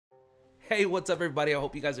Hey, what's up, everybody? I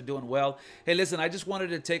hope you guys are doing well. Hey, listen, I just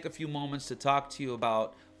wanted to take a few moments to talk to you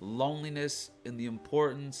about loneliness and the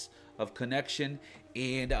importance of connection.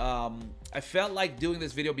 And I felt like doing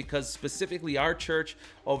this video because specifically our church,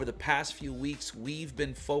 over the past few weeks, we've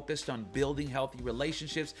been focused on building healthy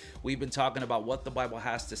relationships. We've been talking about what the Bible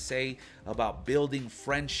has to say about building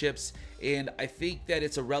friendships. And I think that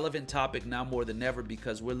it's a relevant topic now more than ever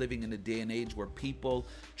because we're living in a day and age where people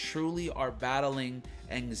truly are battling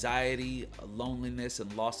anxiety, loneliness,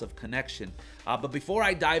 and loss of connection. But before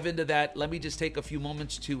I dive into that, let me just take a few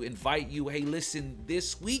moments to invite you. Hey, listen,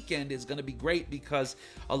 this weekend is going to be great because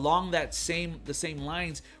along the same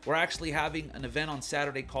lines, we're actually having an event on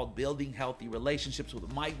Saturday called Building Healthy Relationships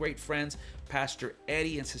with my great friends, Pastor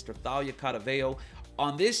Eddie and Sister Thalia Caraveo.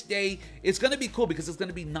 On this day, it's going to be cool because it's going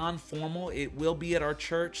to be non-formal. It will be at our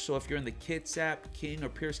church. So if you're in the Kitsap, King, or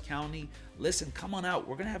Pierce County, listen, come on out.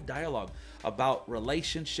 We're going to have dialogue about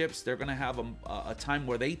relationships. They're going to have a time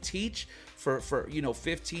where they teach for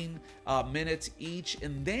 15 minutes each.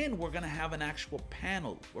 And then we're going to have an actual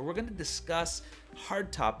panel where we're going to discuss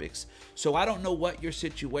hard topics. So I don't know what your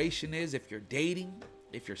situation is, if you're dating,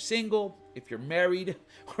 if you're single, if you're married,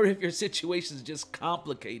 or if your situation is just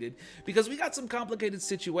complicated, because we got some complicated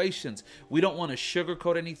situations. We don't want to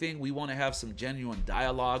sugarcoat anything. We want to have some genuine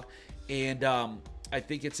dialogue. And I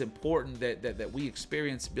think it's important that we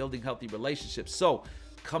experience building healthy relationships. So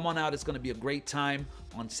come on out. It's going to be a great time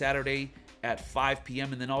on Saturday at 5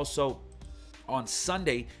 p.m. And then also on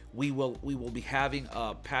Sunday, we will be having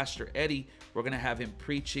Pastor Eddie. We're going to have him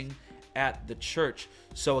preaching at the church.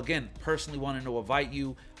 So again, personally wanting to invite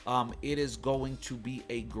you. It is going to be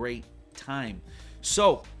a great time.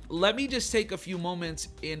 So let me just take a few moments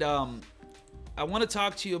and I want to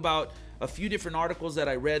talk to you about a few different articles that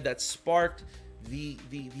I read that sparked the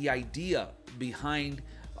idea behind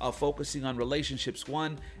focusing on relationships.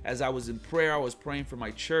 One, as I was in prayer, I was praying for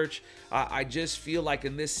my church. I just feel like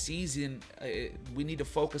in this season, we need to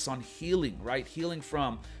focus on healing, right? Healing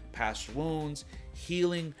from past wounds,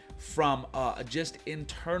 healing from just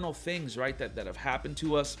internal things, right, that have happened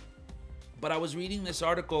to us. But I was reading this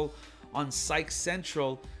article on Psych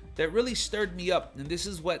Central that really stirred me up. And this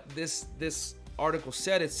is what this article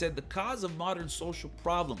said. It said the cause of modern social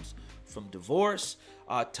problems, from divorce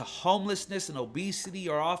to homelessness and obesity,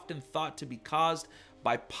 are often thought to be caused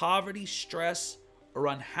by poverty, stress, or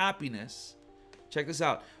unhappiness. Check this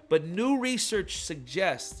out. But new research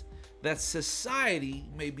suggests that society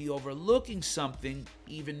may be overlooking something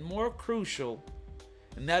even more crucial,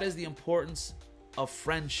 and that is the importance of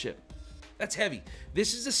friendship. That's heavy.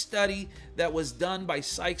 This is a study that was done by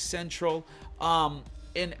Psych Central.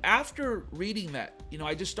 And after reading that,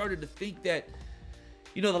 I just started to think that,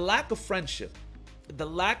 the lack of friendship, the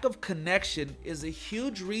lack of connection is a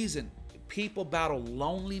huge reason people battle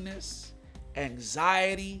loneliness,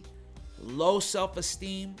 anxiety, low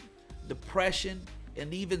self-esteem, depression,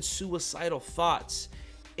 and even suicidal thoughts.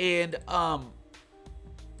 And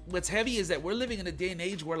what's heavy is that we're living in a day and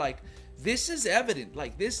age where this is evident.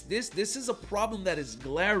 This is a problem that is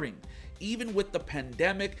glaring. Even with the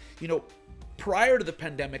pandemic, prior to the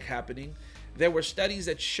pandemic happening, there were studies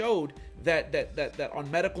that showed that on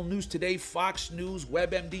Medical News Today, Fox News,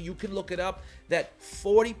 WebMD, you can look it up, that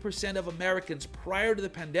 40% of Americans prior to the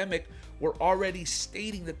pandemic were already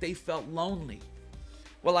stating that they felt lonely.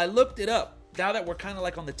 Well, I looked it up. Now that we're kind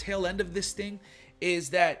of on the tail end of this thing, is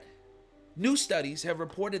that new studies have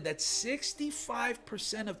reported that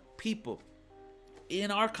 65% of people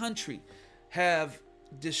in our country have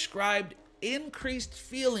described increased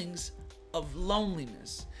feelings of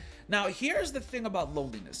loneliness. Now, here's the thing about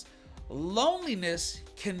loneliness. Loneliness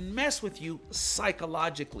can mess with you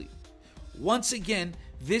psychologically. Once again,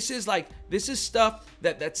 this is stuff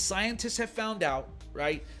that scientists have found out,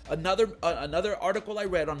 right? Another article I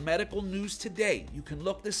read on Medical News Today. You can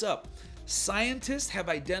look this up. Scientists have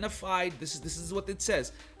identified, this is what it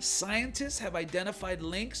says. Scientists have identified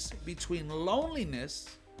links between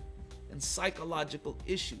loneliness and psychological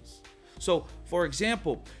issues. So, for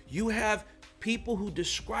example, you have people who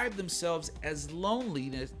describe themselves as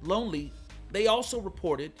lonely. They also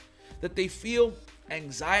reported that they feel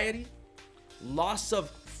anxiety, loss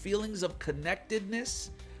of feelings of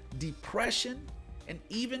connectedness, depression, and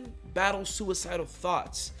even battle suicidal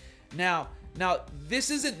thoughts. Now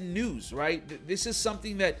this isn't news, right? This is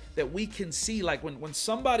something that we can see. When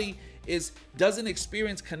somebody doesn't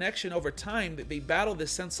experience connection over time, that they battle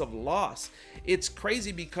this sense of loss. It's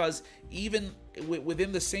crazy because even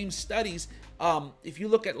within the same studies, if you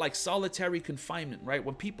look at solitary confinement, right?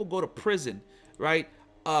 When people go to prison, right?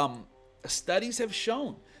 Studies have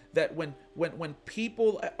shown that when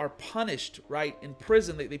people are punished, right, in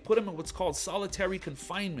prison, they put them in what's called solitary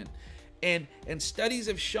confinement. And studies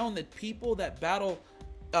have shown that people that battle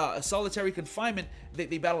solitary confinement,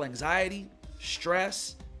 they battle anxiety,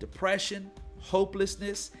 stress, depression,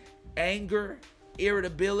 hopelessness, anger,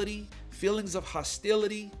 irritability, feelings of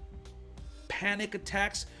hostility, panic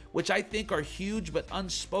attacks, which I think are huge but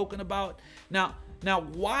unspoken about. Now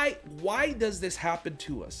why does this happen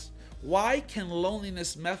to us? Why can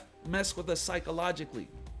loneliness mess with us psychologically?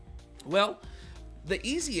 Well, the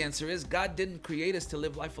easy answer is God didn't create us to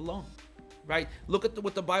live life alone. Right? Look at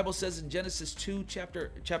what the Bible says in Genesis 2,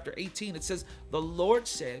 chapter 18. It says, the Lord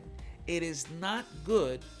said, it is not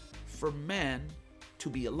good for man to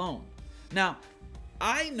be alone. Now,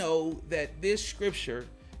 I know that this scripture,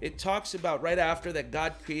 it talks about right after that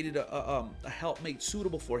God created a helpmate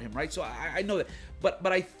suitable for him, right? So I know that.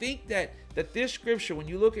 But I think that this scripture, when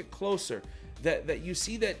you look at closer, that you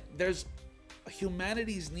see that there's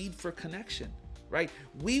humanity's need for connection, right?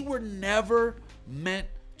 We were never meant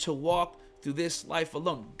to walk through this life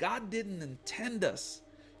alone. God didn't intend us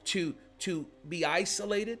to be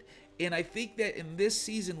isolated. And I think that in this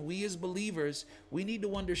season, we as believers, we need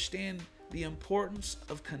to understand the importance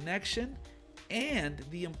of connection and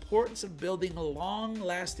the importance of building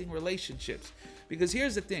long-lasting relationships. Because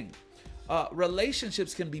here's the thing,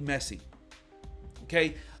 relationships can be messy,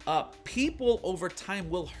 okay? People over time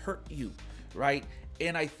will hurt you, right?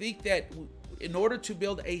 And I think that in order to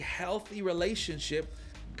build a healthy relationship,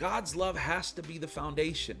 God's love has to be the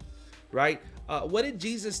foundation, right? What did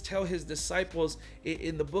Jesus tell his disciples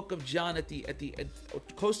in the book of John at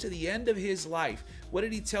close to the end of his life? What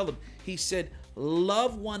did he tell them? He said,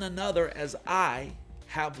 love one another as I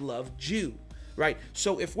have loved you, right?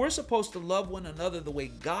 So if we're supposed to love one another the way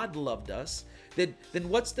God loved us, then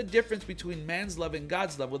what's the difference between man's love and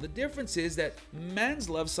God's love? Well, the difference is that man's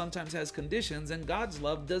love sometimes has conditions and God's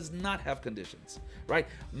love does not have conditions, right?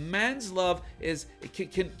 Man's love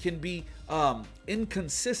can be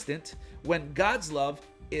inconsistent when God's love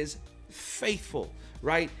is faithful,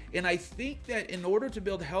 right? And I think that in order to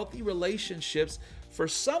build healthy relationships, for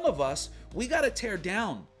some of us, we got to tear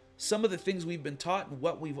down some of the things we've been taught and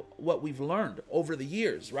what we've learned over the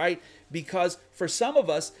years, right? Because for some of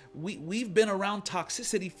us, we've been around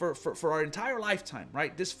toxicity for our entire lifetime,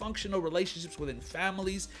 right? Dysfunctional relationships within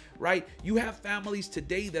families, right? You have families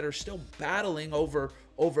today that are still battling over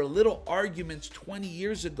little arguments 20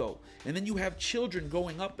 years ago. And then you have children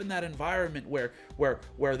growing up in that environment where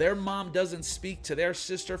their mom doesn't speak to their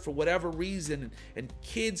sister for whatever reason, and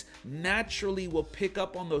kids naturally will pick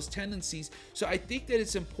up on those tendencies. So I think that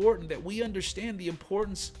it's important that we understand the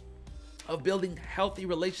importance of building healthy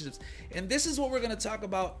relationships. And this is what we're going to talk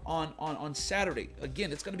about on Saturday.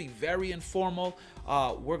 Again, it's going to be very informal.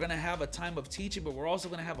 We're going to have a time of teaching, but we're also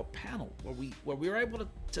going to have a panel where we're able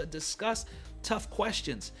to discuss tough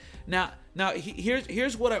questions. Now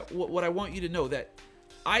here's what I want you to know, that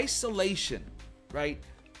isolation, right?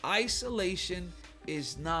 Isolation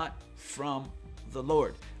is not from the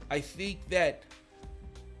Lord. I think that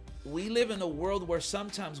we live in a world where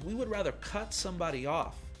sometimes we would rather cut somebody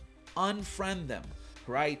off, unfriend them,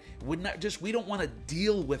 right? We don't want to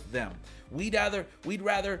deal with them. We'd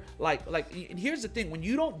rather like, and here's the thing, when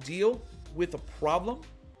you don't deal with a problem,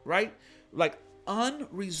 right? Like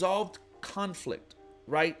unresolved conflict,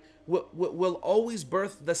 right? Will always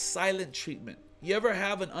birth the silent treatment. You ever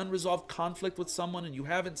have an unresolved conflict with someone and you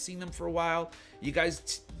haven't seen them for a while? You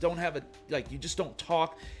guys don't have you just don't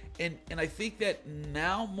talk. And I think that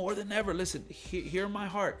now more than ever, listen, hear my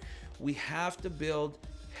heart. We have to build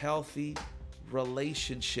healthy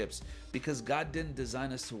relationships because God didn't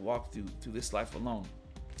design us to walk through this life alone.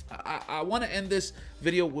 I want to end this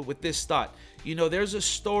video with this thought. You know, there's a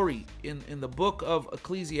story in the book of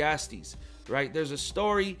Ecclesiastes, right? There's a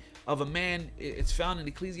story of a man. It's found in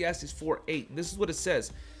Ecclesiastes 4:8. And this is what it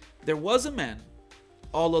says. There was a man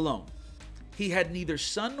all alone. He had neither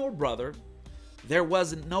son nor brother. There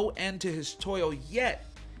was no end to his toil, yet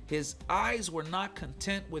his eyes were not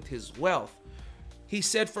content with his wealth. He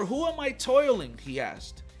said, "For who am I toiling?" he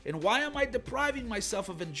asked. "And why am I depriving myself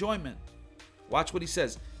of enjoyment?" Watch what he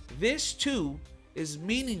says. "This too is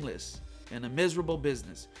meaningless and a miserable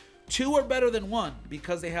business. Two are better than one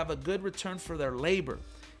because they have a good return for their labor.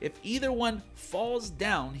 If either one falls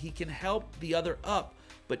down, he can help the other up.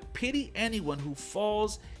 But pity anyone who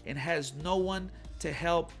falls and has no one to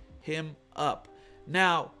help him up."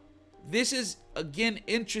 Now, this is again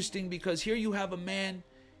interesting because here you have a man,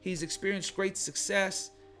 he's experienced great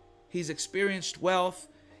success, he's experienced wealth,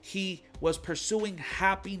 he was pursuing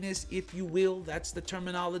happiness, if you will. That's the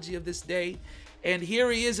terminology of this day. And here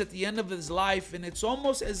he is at the end of his life, and it's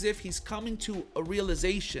almost as if he's coming to a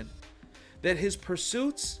realization that his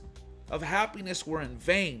pursuits of happiness were in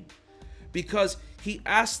vain, because he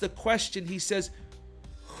asked the question, he says,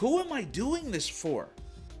 who am I doing this for?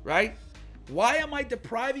 Right? Why am I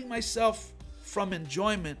depriving myself from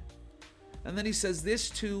enjoyment? And then he says, this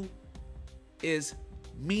too is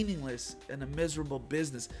meaningless and a miserable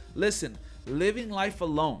business. Listen, living life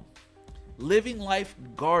alone, living life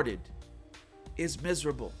guarded is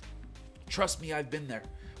miserable. Trust me, I've been there,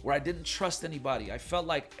 where I didn't trust anybody. I felt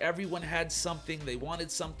like everyone had something, they wanted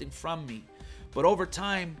something from me. But over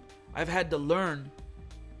time, I've had to learn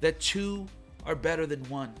that two are better than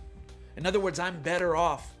one. In other words, I'm better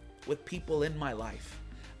off with people in my life.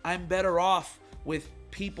 I'm better off with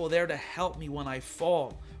people there to help me when I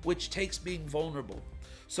fall, which takes being vulnerable.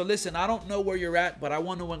 So listen, I don't know where you're at, but I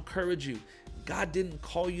want to encourage you. God didn't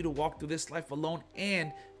call you to walk through this life alone,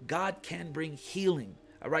 and God can bring healing.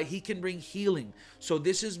 All right, he can bring healing. So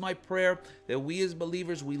this is my prayer, that we as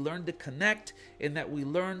believers, we learn to connect, and that we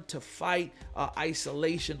learn to fight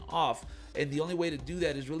isolation off. And the only way to do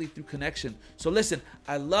that is really through connection. So listen,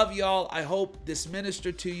 I love y'all. I hope this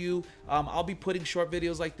ministered to you. I'll be putting short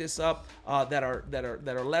videos like this up that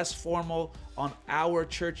are less formal on our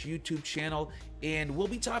church YouTube channel, and we'll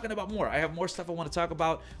be talking about more. I have more stuff I want to talk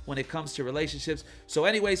about when it comes to relationships. So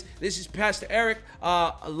anyways, this is Pastor Eric.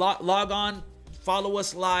 Log on, follow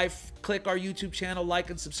us live, click our YouTube channel, like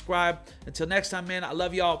and subscribe. Until next time, man, I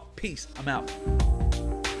love y'all. Peace. I'm out.